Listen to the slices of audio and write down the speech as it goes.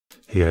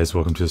Hey guys,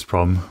 welcome to this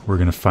problem. We're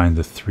going to find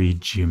the three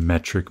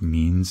geometric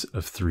means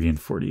of 3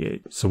 and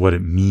 48. So what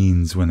it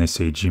means when they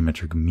say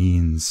geometric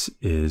means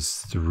is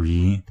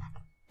 3,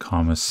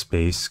 comma,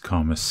 space,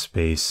 comma,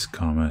 space,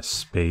 comma,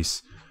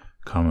 space,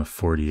 comma,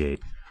 48.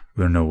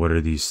 We don't know what are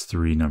these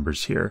three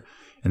numbers here.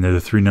 And they're the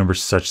three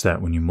numbers such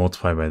that when you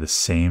multiply by the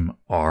same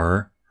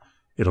r,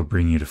 it'll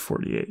bring you to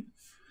 48.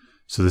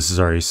 So this is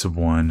our a sub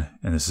 1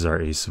 and this is our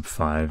a sub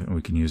 5, and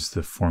we can use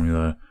the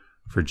formula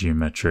for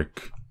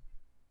geometric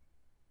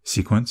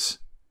sequence.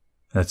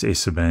 That's a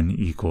sub n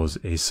equals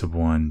a sub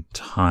 1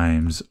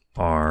 times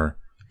r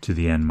to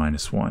the n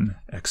minus 1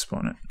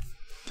 exponent.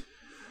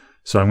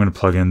 So I'm going to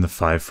plug in the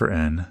 5 for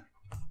n.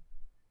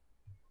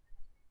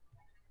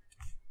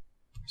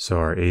 So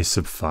our a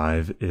sub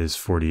 5 is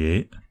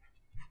 48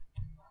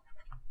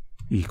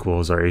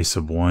 equals our a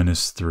sub 1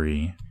 is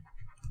 3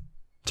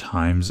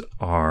 times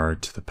r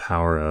to the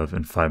power of,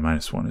 and 5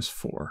 minus 1 is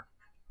 4.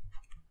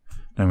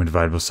 Now I'm going to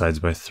divide both sides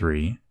by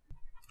 3.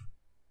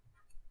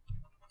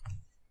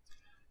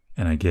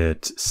 And I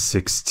get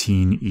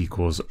 16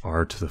 equals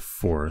r to the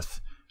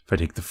 4th. If I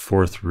take the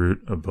 4th root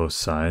of both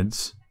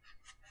sides,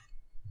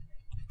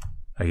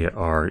 I get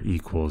r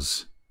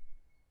equals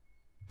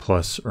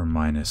plus or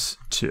minus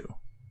 2.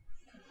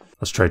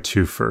 Let's try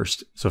 2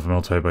 first. So if I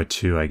multiply by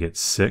 2, I get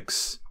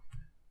 6,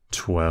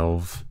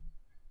 12,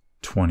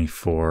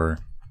 24,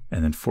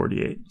 and then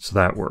 48. So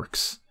that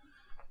works.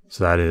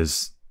 So that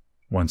is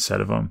one set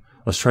of them.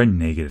 Let's try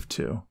negative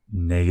 2.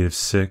 Negative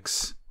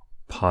 6,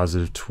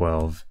 positive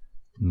 12,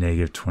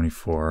 negative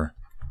 24,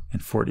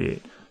 and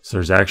 48. So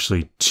there's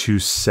actually two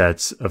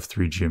sets of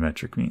three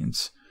geometric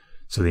means.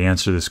 So the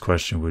answer to this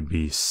question would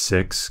be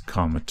 6,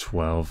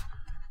 12,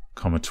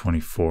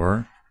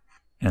 24,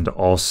 and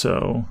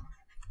also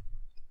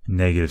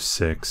negative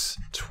 6,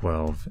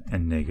 12,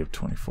 and negative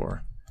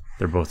 24.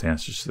 They're both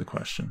answers to the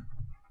question.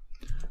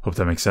 Hope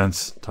that makes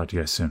sense. Talk to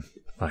you guys soon.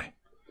 Bye.